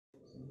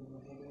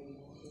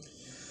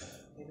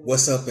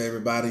What's up,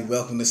 everybody?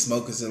 Welcome to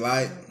Smokers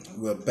Delight.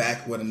 We're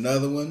back with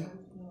another one.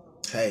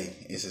 Hey,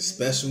 it's a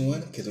special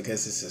one because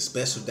it's a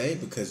special day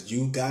because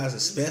you guys are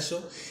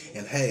special.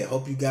 And hey, I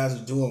hope you guys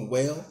are doing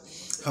well.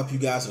 Hope you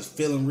guys are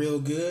feeling real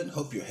good.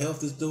 Hope your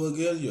health is doing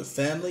good. Your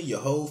family, your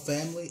whole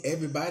family,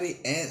 everybody,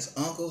 aunts,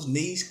 uncles,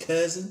 niece,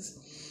 cousins,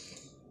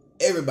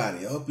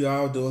 everybody. I hope you're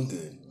all doing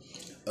good.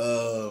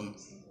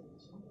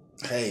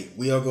 Hey,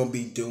 we are gonna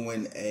be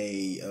doing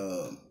a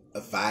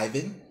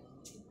vibin.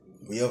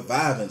 We are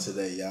vibing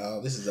today,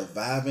 y'all. This is a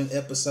vibing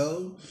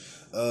episode.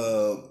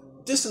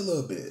 Just a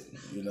little bit,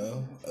 you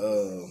know.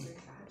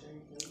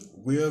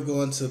 We are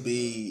going to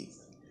be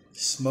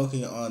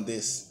smoking on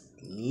this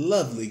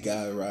lovely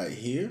guy right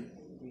here.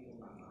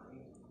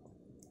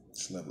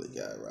 This lovely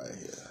guy right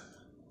here.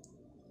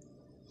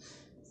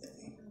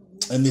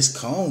 And this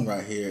cone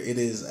right here, it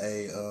is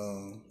a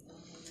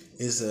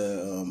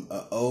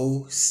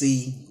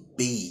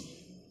OCB.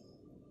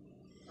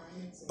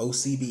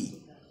 OCB.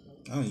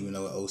 I don't even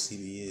know what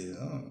OCB is.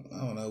 I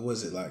don't know.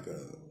 Was it like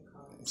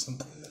some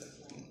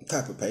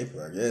type of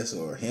paper, I guess,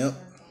 or hemp?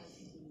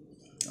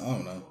 I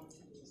don't know.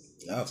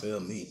 Y'all tell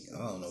me. I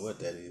don't know what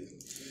that is.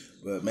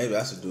 But maybe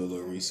I should do a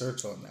little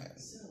research on that.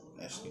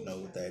 Actually know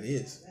what that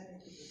is.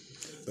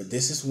 But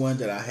this is one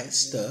that I had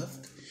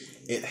stuffed.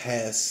 It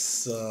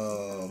has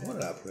what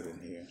did I put in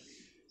here?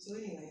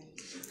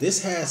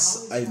 This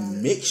has a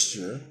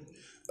mixture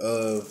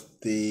of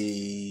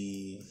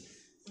the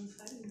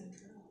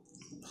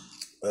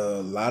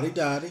Lottie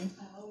Dottie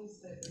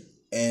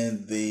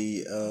and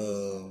the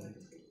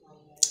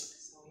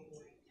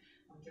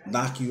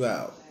Knock You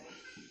Out.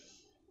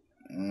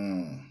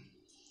 No,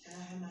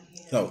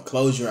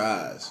 Close Your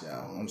Eyes,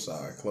 y'all. I'm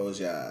sorry, Close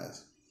Your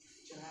Eyes.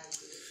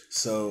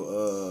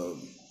 So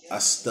I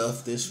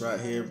stuffed this right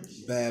here,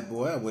 bad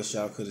boy. I wish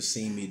y'all could have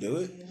seen me do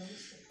it.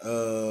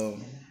 But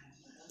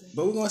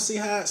we're gonna see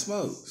how it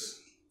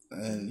smokes,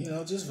 and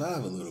just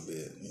vibe a little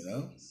bit.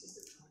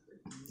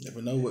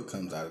 Never know what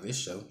comes out of this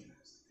show.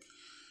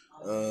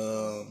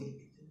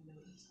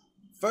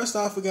 First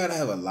off, we gotta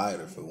have a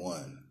lighter for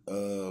one.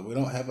 We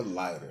don't have a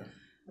lighter.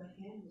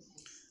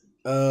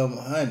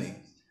 Honey.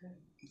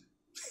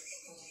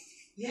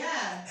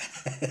 Yeah.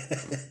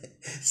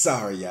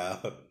 Sorry,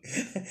 y'all.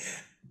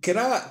 Can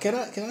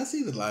I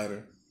see the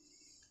lighter?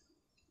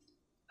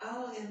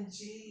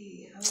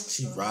 OMG.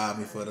 She robbed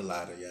me for the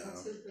lighter, y'all. I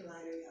took the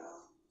lighter,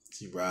 y'all.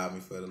 She robbed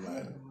me for the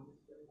lighter.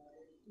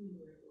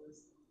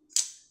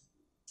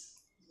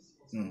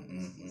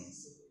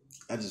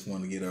 I just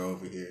want to get her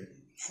over here.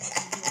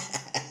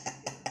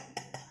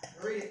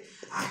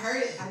 I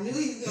heard it. I knew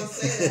he was going to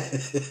say that.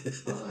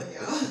 Hold on,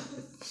 y'all.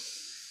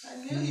 I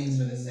knew he was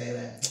going to say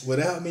that.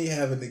 Without me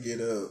having to get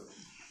up,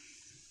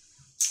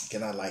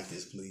 can I light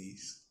this,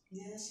 please?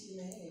 Yes, you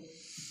may.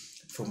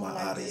 For my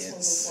audience.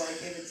 This one before I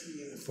give it to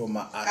you. For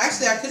my audience.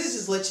 Actually, I could have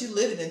just let you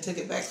lit it and took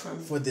it back from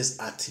you. For this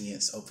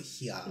audience over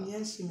here.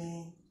 Yes, you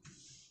may.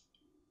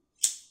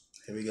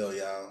 Here we go,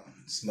 y'all.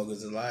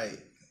 Smokers Delight.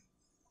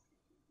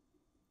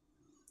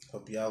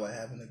 Hope y'all are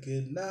having a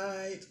good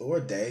night or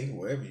day,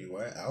 wherever you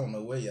are. I don't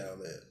know where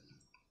y'all at.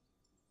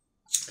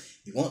 If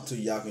you want to,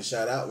 y'all can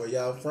shout out where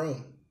y'all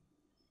from.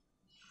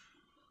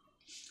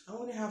 I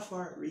wonder how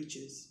far it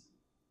reaches.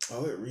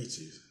 Oh, it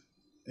reaches.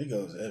 It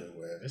goes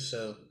everywhere. This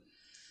show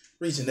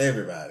reaching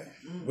everybody,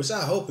 which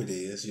I hope it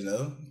is,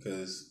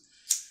 because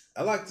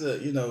I like to,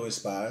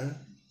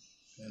 inspire,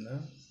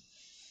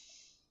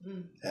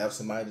 have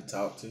somebody to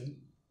talk to.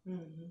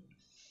 Mm-hmm.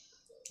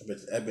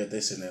 I bet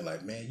they sitting there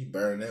like, man, you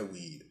burn that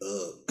weed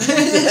up.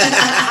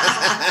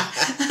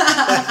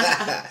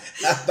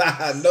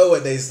 I know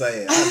what they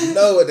saying. I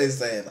know what they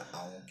saying. But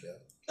I don't care.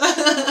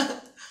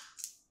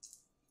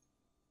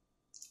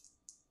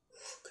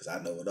 Because I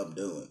know what I'm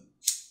doing.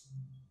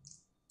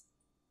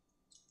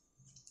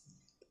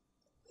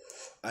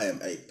 I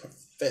am a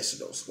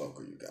professional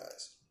smoker, you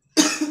guys.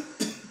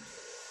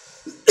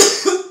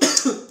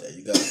 There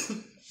you go.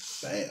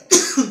 Bam.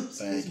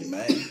 Thank you,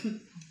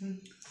 man.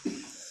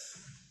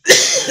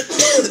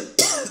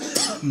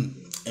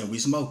 And we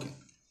smoking.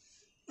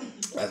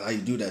 That's how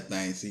you do that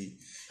thing. See,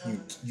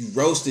 you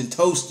roast and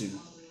toasting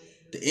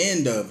the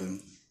end of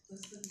him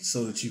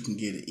so that you can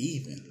get it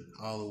even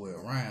all the way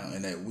around,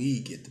 and that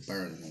weed get the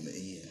burning on the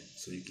end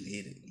so you can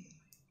hit it.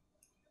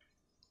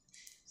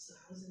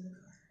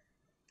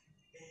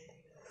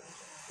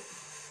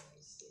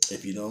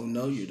 If you don't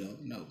know, you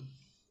don't know.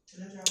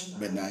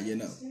 But now you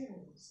know.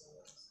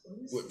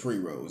 With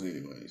pre-rolls,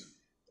 anyways.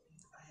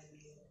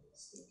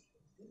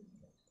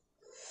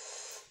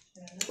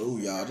 Oh,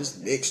 y'all, this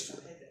mixture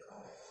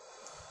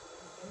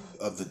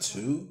of the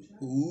two.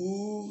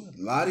 Ooh,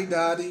 Lottie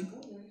Dottie.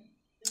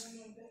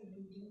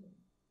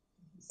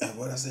 And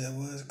what I said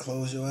was,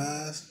 close your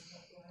eyes.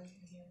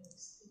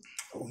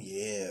 Oh,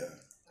 yeah.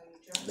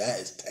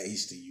 That is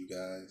tasty, you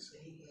guys.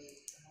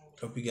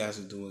 Hope you guys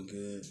are doing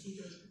good.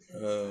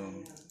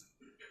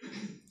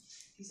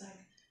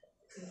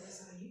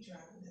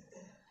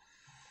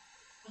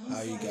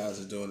 How you guys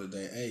are doing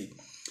today? Hey,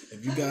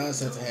 if you guys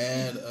have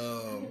had,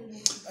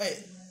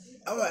 hey,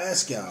 I'm gonna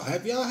ask y'all: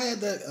 have y'all had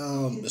that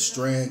the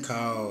strand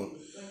called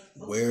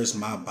 "Where's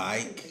My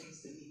Bike"?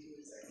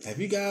 Have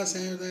you guys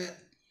had that?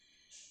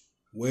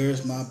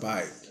 Where's my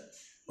bike?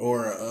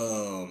 Or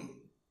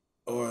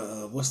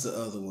what's the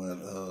other one?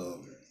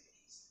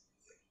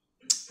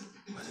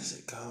 What is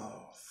it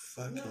called?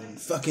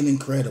 Fucking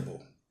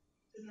incredible.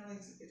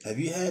 Have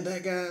you had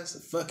that,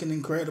 guys? Fucking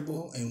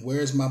incredible. And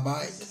where's my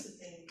bike?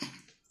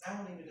 I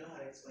don't even know how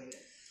to explain it.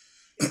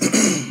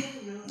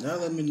 Now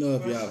let me know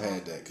if y'all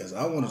had that, because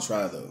I want to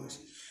try those.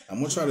 I'm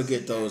gonna try to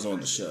get those on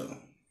the show.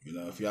 You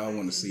know, if y'all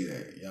want to see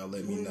that, y'all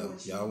let me know.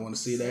 If y'all want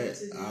to see that,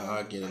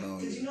 I'll get it on.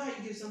 Because you know how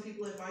you give some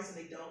people advice and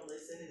they don't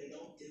listen and they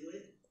don't do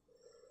it,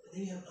 but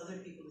then you have other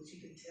people that you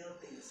can tell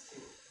things to.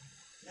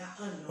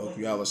 Hope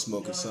y'all are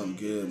smoking something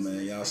good,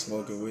 man. Y'all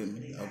smoking with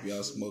me? Hope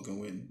y'all smoking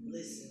with me.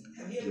 Listen,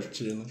 have you ever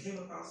came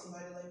across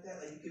somebody like that?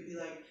 Like you could be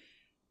like,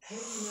 hey,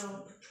 you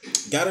know,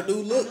 got a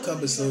new look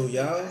coming soon,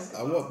 y'all.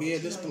 I won't be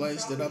in this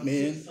place that I'm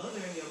in.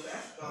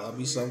 I'll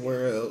be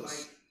somewhere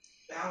else.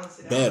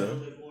 Better.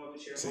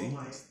 See?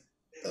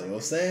 That's what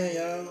I'm saying,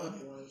 y'all.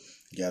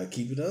 You gotta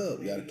keep it up.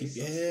 You gotta keep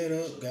your head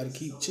up. You gotta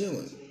keep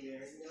chilling.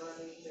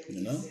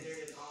 You know?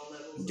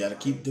 You gotta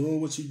keep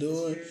doing what you're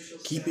doing.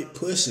 Keep it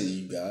pushing,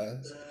 you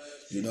guys.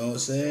 You know what I'm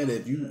saying?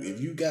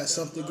 If you got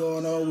something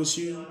going on with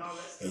you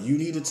and you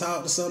need to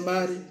talk to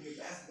somebody,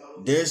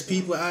 there's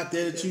people out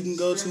there that you can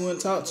go to and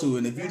talk to.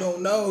 And if you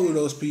don't know who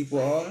those people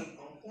are,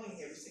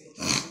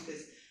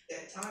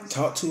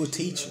 talk to a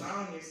teacher.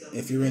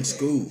 If you're in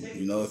school,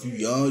 you know, if you're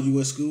young, you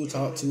in school,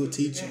 talk to a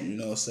teacher. You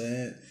know what I'm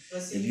saying?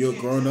 If you're a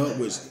grown up,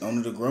 which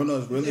only the grown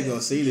ups really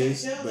gonna see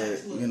this,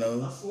 but you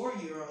know,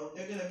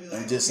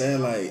 I'm just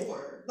saying, like,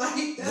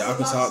 y'all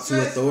can talk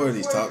to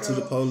authorities, talk to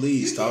the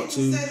police, talk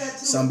to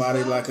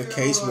somebody like a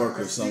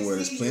caseworker somewhere.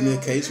 There's plenty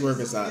of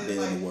caseworkers out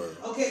there in the world.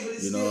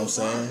 You know what I'm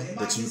saying?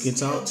 That you can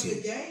talk to.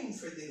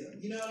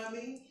 You know what I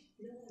mean?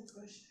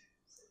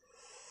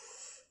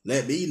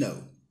 Let me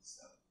know.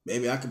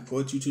 Maybe I can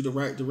point you to the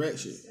right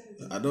direction.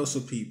 I know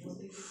some people,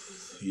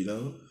 you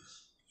know.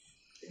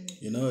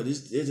 You know,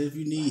 this if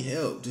you need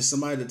help, just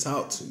somebody to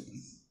talk to.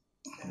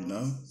 You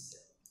know,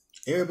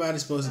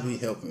 everybody's supposed to be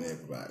helping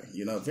everybody.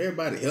 You know, if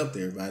everybody helped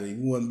everybody,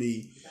 we wouldn't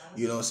be,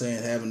 you know what I'm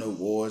saying, having no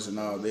wars and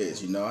all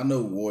this. You know, I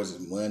know wars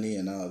is money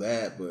and all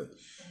that, but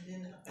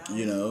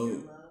you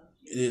know,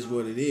 it is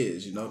what it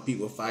is. You know,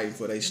 people fighting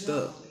for their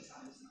stuff.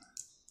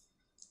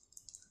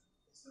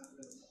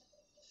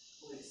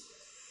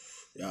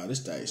 Y'all,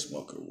 this thing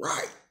smoking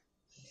right.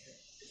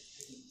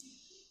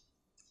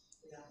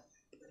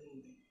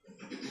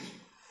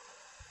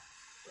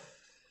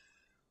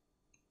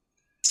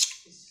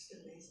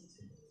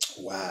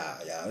 Wow,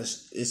 y'all,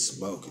 it's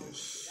smoking.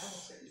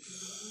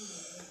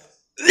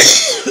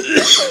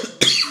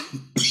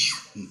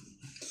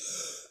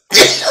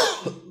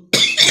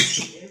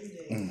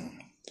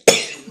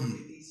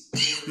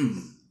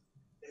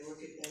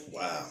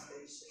 Wow.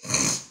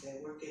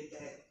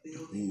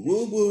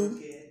 Woo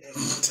woo.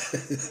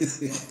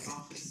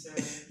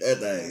 That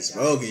thing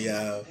smoking,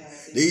 y'all.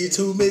 These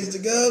two mixed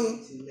together.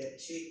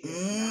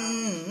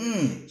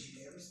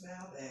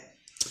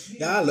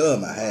 Y'all, I love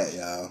my hat,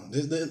 y'all.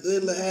 This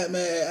little hat,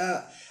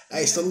 man.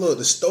 Hey, so look,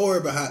 the story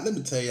behind. Let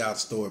me tell y'all the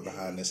story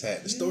behind this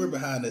hat. The story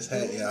behind this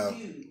hat, y'all.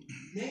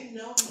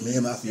 Me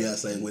and my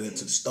fiance went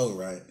into the store,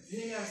 right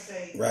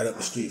up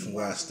the street from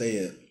where I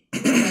stay at.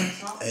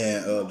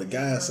 And the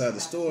guy inside the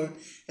store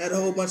had a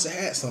whole bunch of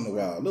hats on the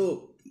wall.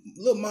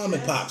 Little mom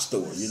and pop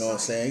store, you know what I'm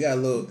saying? He got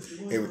a little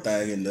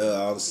everything in there,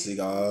 all the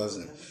cigars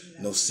and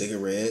no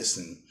cigarettes,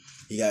 and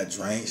he got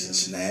drinks and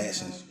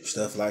snacks and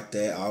stuff like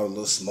that, all the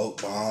little smoke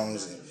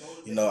bombs and,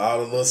 you know, all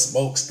the little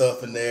smoke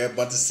stuff in there, a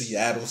bunch of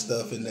Seattle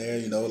stuff in there,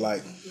 you know,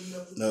 like,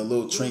 you know,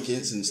 little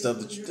trinkets and stuff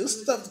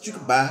just stuff that you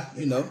can buy,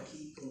 you know.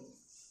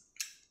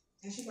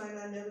 And she might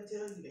not never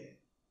tell you that.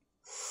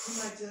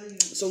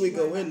 So we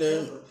go in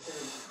there,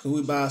 so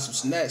we buy some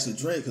snacks and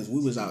drink because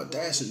we was out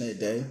dashing that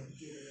day.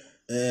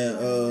 And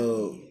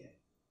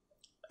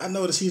I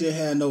noticed he didn't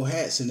have no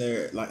hats in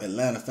there like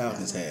Atlanta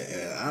Falcons had.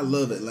 And I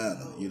love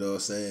Atlanta, you know what I'm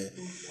saying?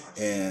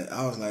 And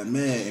I was like,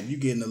 man, if you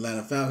get an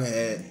Atlanta Falcon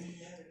hat,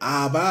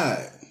 I'll buy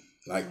it.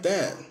 Like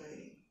that.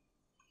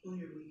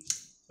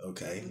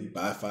 Okay, we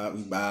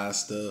buy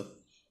stuff,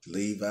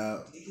 leave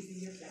out.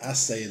 I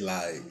say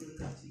like,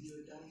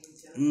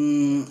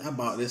 I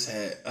bought this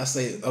hat. I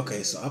say,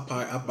 okay, so I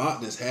bought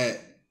this hat,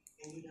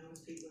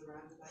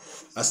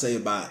 I say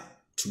about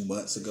 2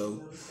 months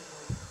ago.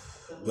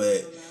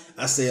 But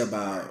I say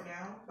about,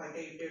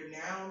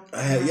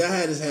 I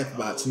had this hat for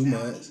about 2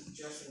 months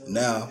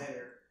now.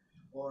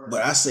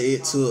 But I say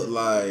it took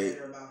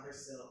like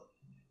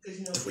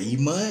 3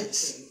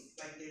 months.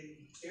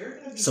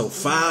 So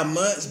 5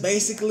 months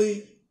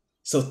basically.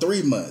 So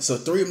 3 months. So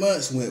 3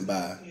 months went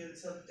by.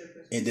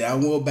 And then I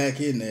went back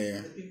in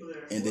there.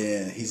 And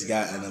then he's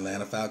got an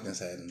Atlanta Falcons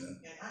hat in there.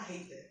 And I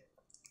hate that.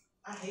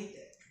 I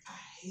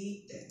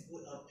hate that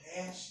with a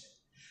passion.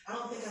 I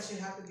don't think I should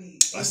have to be.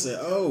 I said,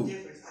 oh.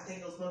 I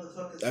think those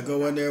motherfuckers. I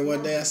go in there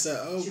one day. I said,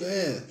 oh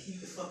man,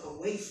 keep the fuck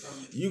away from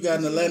me. You got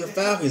an Atlanta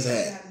Falcons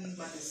hat. I have to use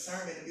my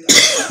discernment and be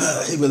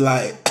like, he was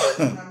like,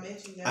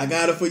 I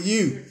got it for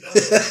you.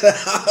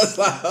 I was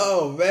like,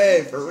 oh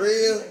man, for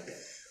real.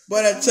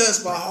 But that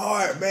touched my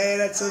heart, man.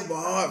 That touched my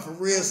heart for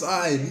real. So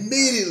I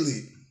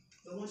immediately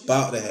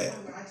bought the hat.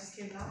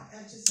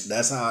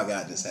 That's how I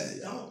got this hat,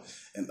 y'all.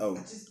 And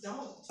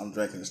I'm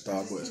drinking the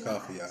Starbucks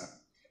coffee, y'all.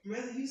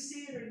 Whether you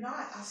see it or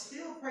not, I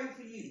still pray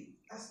for you.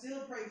 I still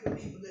pray for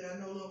people that I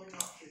no longer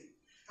talk to.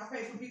 I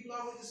pray for people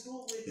I went to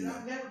school with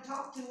that I never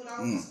talked to when I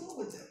went to school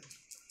with them.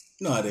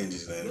 No, I didn't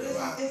just let it go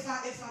out. If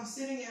I'm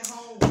sitting at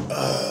home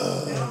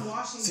and I'm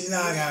watching. See,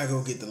 now I gotta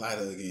go get the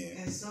lighter again.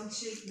 And some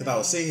chick. Cause I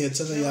was sitting here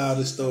telling y'all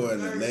the story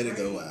and then let it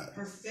go out.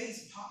 Her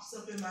face pops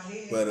up in my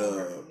head. But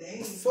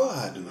before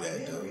I do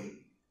that though,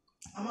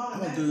 I'm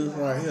gonna do this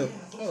right here.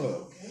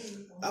 Oh,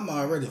 I'm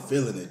already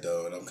feeling it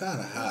though, and I'm kind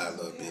of high a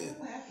little bit.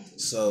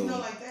 So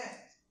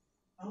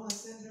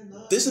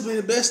this will be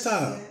the best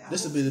time.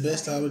 This will be the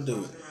best time to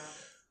do it.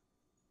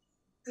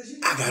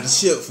 I got a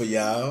chip for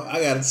y'all.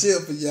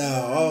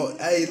 Oh,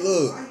 hey,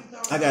 look.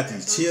 I got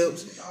these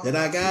chips that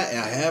I got, and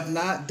I have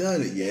not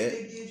done it yet.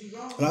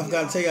 But I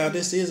forgot to tell y'all,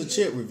 this is a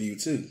chip review,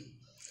 too.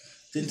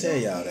 Didn't tell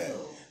y'all that.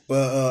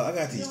 But I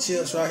got these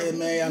chips right here,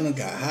 man. I done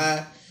got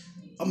high.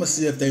 I'm going to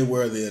see if they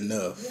worthy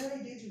enough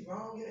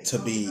to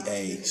be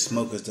a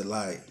Smoker's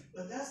Delight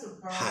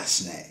hot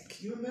snack.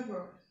 You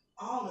remember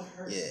all the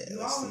hurt. Yeah, you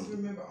always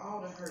remember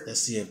all the hurt. Let's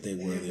see if they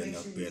worthy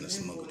enough being a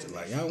Smoker's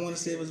Delight. Y'all want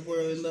to see if it's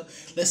worthy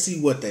enough? Let's see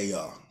what they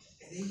are.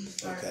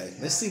 Okay,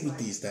 let's see what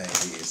these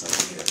things is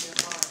over here.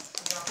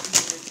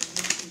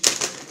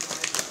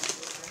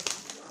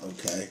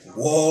 Okay.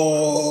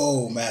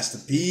 Whoa, Master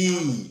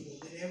P.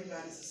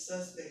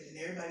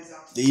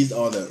 These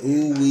are the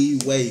Ooh Wee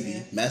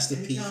Wavy Master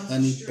P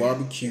Honey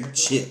Barbecue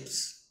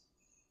Chips.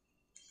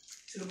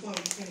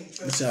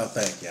 What y'all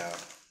think, y'all?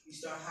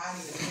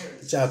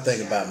 What y'all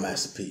think about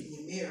Master P?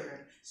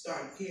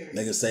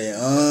 Nigga saying,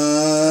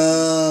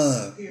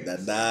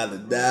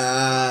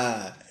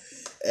 da.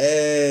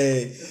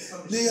 Hey,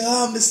 nigga,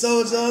 I'm the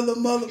soldier of the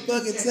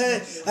motherfucking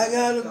tank. I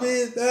got a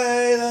big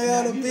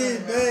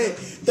bang.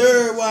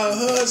 Third wild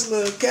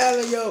hustler,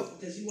 Calio.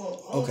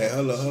 Okay,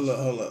 hold on.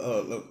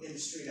 Look.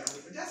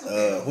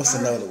 What's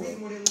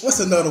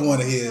another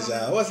one of his,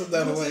 y'all?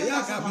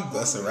 Y'all got me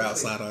busting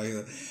raps out on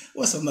here.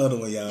 What's another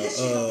one,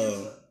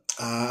 y'all?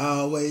 I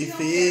always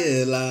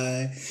feel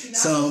like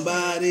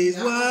somebody's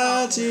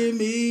watching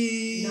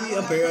me.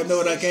 I'm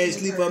paranoid, I can't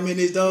sleep, I'm in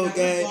this dog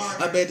game.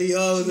 I bet these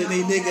hoes and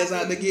these niggas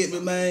out to get me,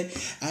 man.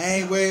 I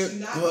ain't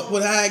worried.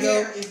 What how I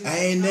go? I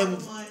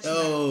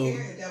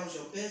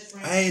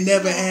ain't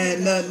never had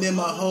nothing in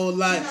my whole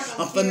life.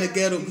 I'm finna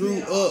get a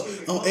grew up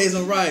on A's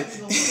and right.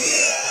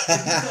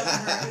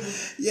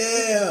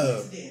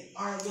 Yeah.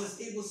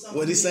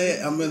 What he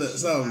said? I'm in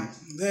something.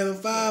 Then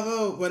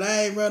 5-0, but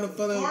I ain't running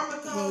for the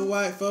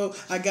white folk.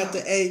 I got the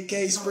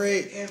AK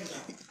spread.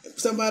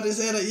 Somebody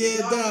said,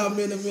 yeah, down, I'm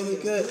in a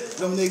minute good.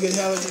 Them niggas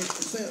hella.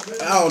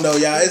 I don't know,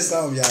 y'all. It's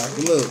something, y'all.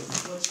 Look.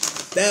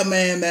 That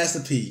man,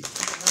 Master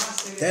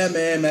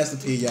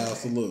P. Y'all.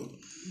 So look.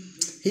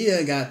 He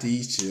done got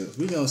these chips.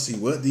 We gonna see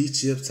what these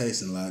chips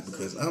tasting like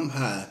because I'm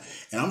high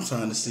and I'm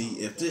trying to see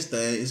if this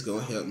thing is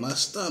gonna help my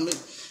stomach.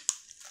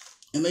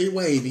 And they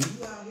wavy.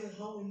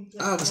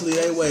 Obviously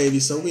they wavy,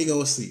 so we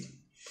gonna see.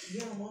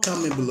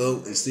 Comment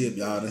below and see if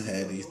y'all done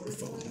had these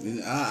before.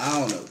 I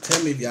don't know.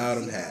 Tell me if y'all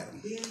done had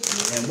them.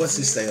 And what's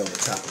it say on the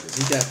top of this?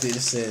 He got this.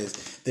 It says,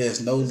 there's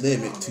no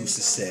limit to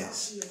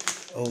success.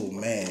 Oh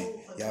man.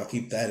 Y'all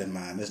keep that in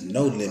mind. There's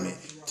no limit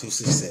to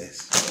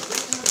success.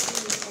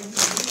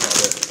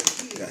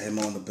 Got him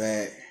on the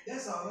back. You know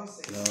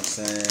what I'm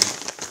saying?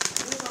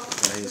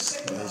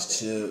 Got his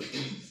chip.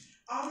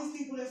 All these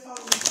people that follow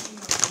me,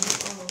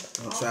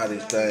 I'm gonna try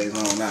these things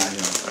on out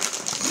here.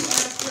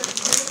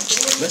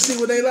 Let's see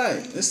what they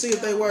like. Let's see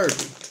if they work.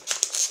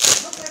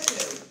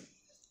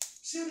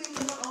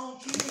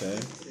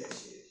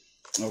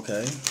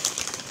 Okay.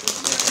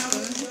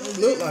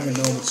 Look like a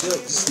normal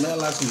chip. Smell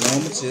like some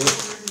normal chip.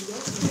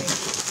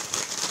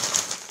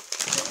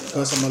 Of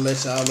course, I'm gonna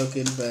let y'all look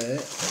in the bag.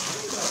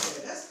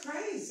 That's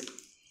crazy.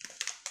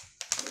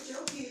 But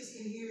your kids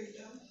can hear it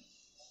though.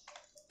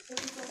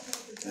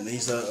 And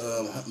these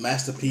are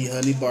Master P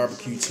Honey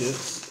Barbecue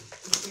Chips.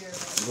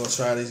 I'm gonna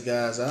try these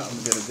guys out. I'm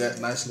gonna get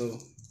a nice little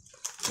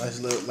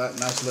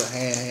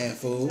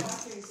handful. I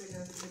can't say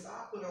nothing because I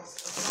put on a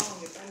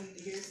song if I need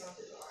to hear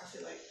something or I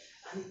feel like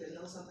I need to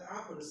know something. I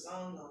put a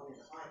song on in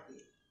a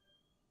heartbeat.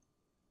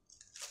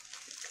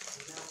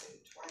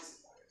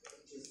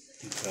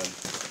 Okay.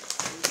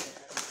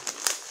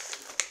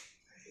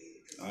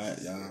 All right,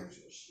 y'all.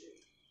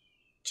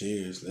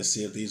 Cheers. Let's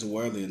see if these are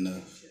worthy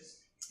enough.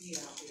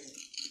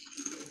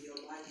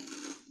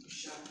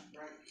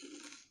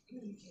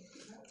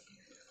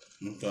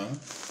 Okay.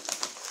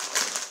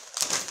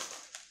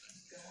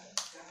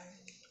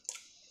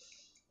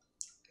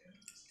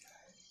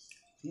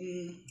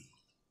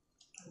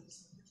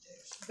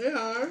 They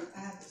alright. I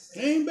have to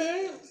say. They ain't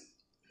bad.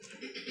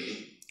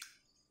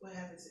 What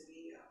happened to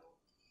me,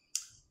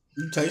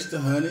 You taste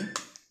the honey.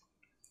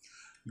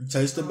 You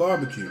taste the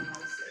barbecue.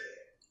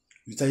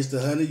 You taste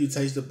the honey. You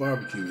taste the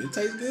barbecue. It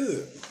tastes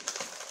good.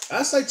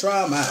 I say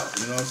try them out.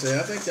 You know what I'm saying?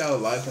 I think y'all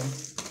like them.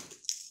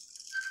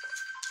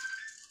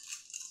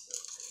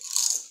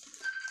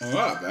 Oh,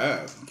 not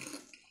bad.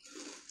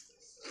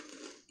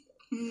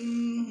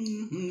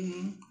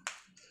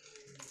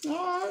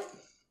 Alright.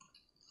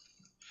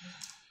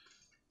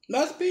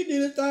 Let's be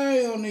did a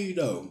thing on these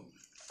though.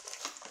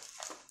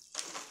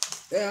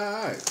 Yeah,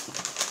 alright.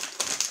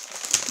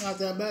 Not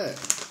that bad.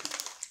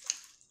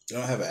 You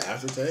don't have an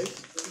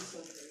aftertaste.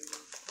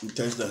 You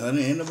taste the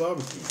honey and the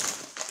barbecue.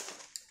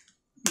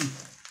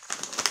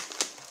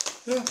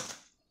 Yeah.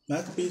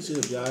 Mac and cheese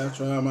chips, y'all.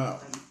 Try them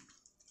out.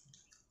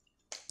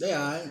 They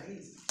alright.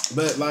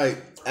 But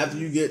like after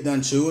you get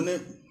done chewing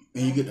it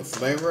and you get the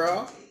flavor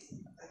out,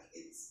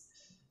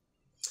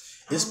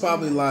 it's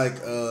probably like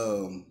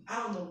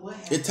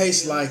it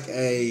tastes like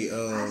a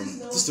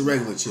just a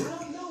regular chip.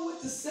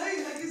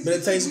 But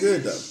it tastes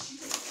good though.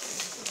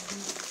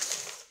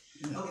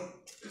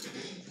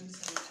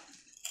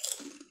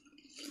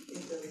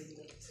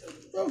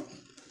 Oh,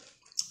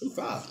 it's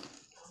fine.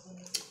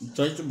 You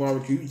taste the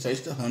barbecue, you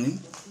taste the honey.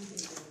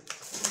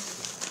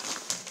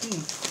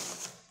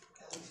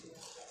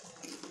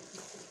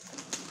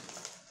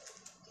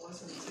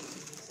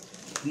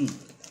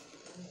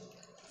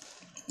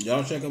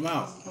 Y'all check them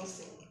out.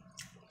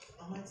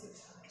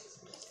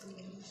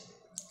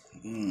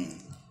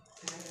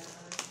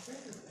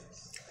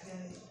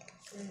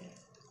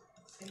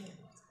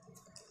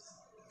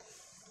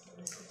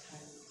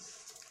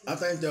 I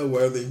think they're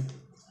worthy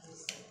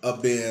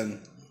of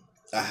being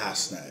a hot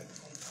snack.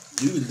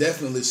 You can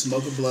definitely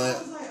smoke a blunt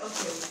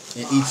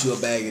and eat you a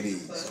bag of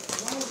these.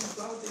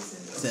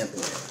 Simple.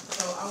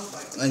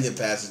 I think it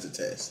passes the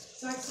test.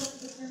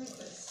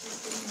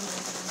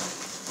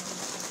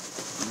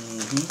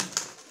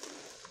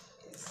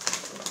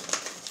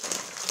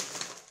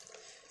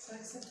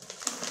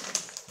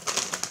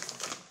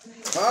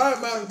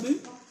 Alright, Malcolm.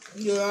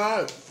 You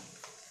alright?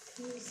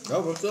 That's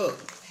what's up.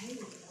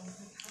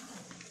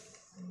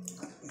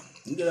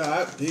 You get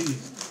alright,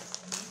 peace.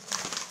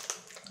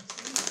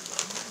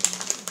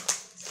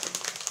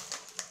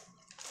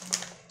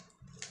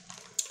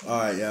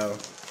 Alright, y'all.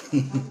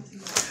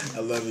 I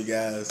love you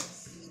guys.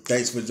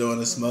 Thanks for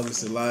joining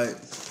Smokers Delight.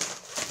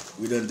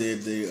 We done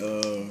did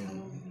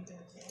the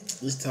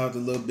just talked a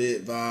little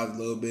bit, vibed a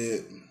little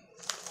bit.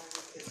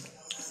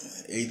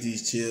 Ate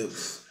these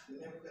chips.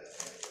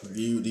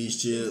 Reviewed these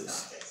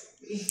chips.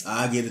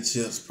 I get the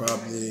chips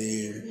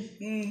probably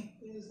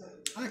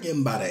I give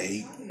them about an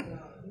 8.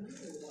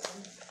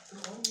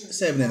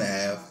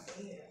 7.5.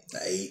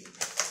 8.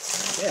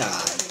 Yeah,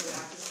 alright.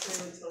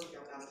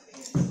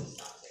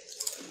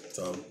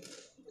 So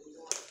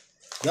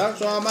y'all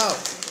try them out.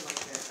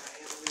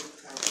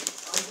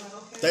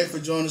 Thanks for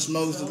joining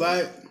Smokers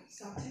Delight.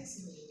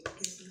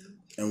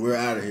 And we're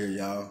out of here,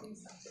 y'all.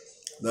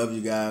 Love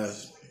you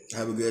guys.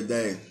 Have a good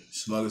day.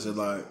 Smokers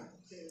Delight.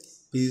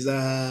 Peace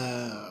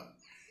out.